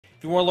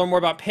If you want to learn more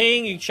about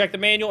ping, you can check the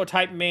manual or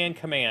type man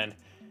command.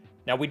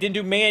 Now, we didn't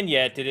do man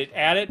yet. Did it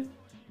add it?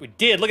 We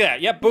did. Look at that.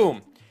 Yep,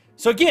 boom.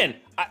 So again,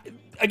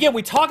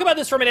 we talk about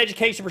this from an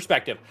education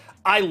perspective.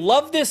 I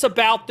love this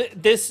about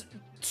this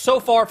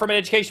so far from an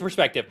education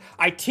perspective.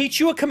 I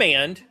teach you a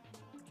command.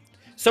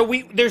 So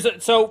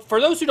for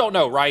those who don't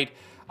know, right?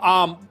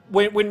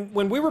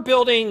 When we were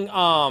building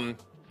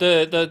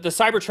the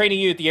cyber training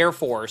unit, the Air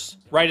Force,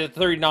 right at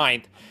the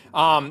 39th,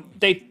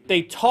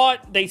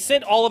 they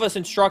sent all of us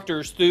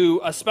instructors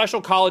through a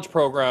special college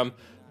program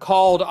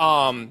called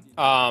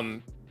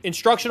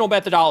instructional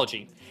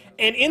methodology.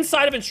 And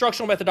inside of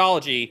instructional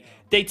methodology,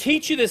 they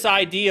teach you this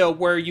idea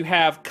where you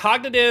have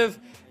cognitive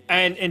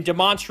and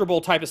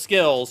demonstrable type of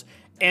skills,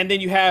 and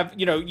then you have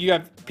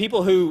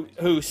people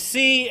who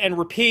see and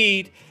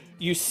repeat.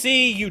 You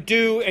see, you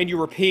do, and you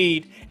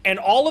repeat, and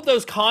all of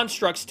those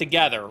constructs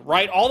together,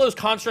 right? All those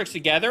constructs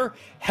together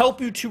help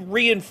you to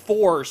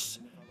reinforce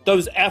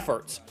those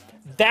efforts.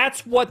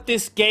 That's what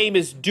this game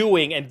is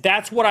doing, and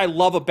that's what I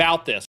love about this.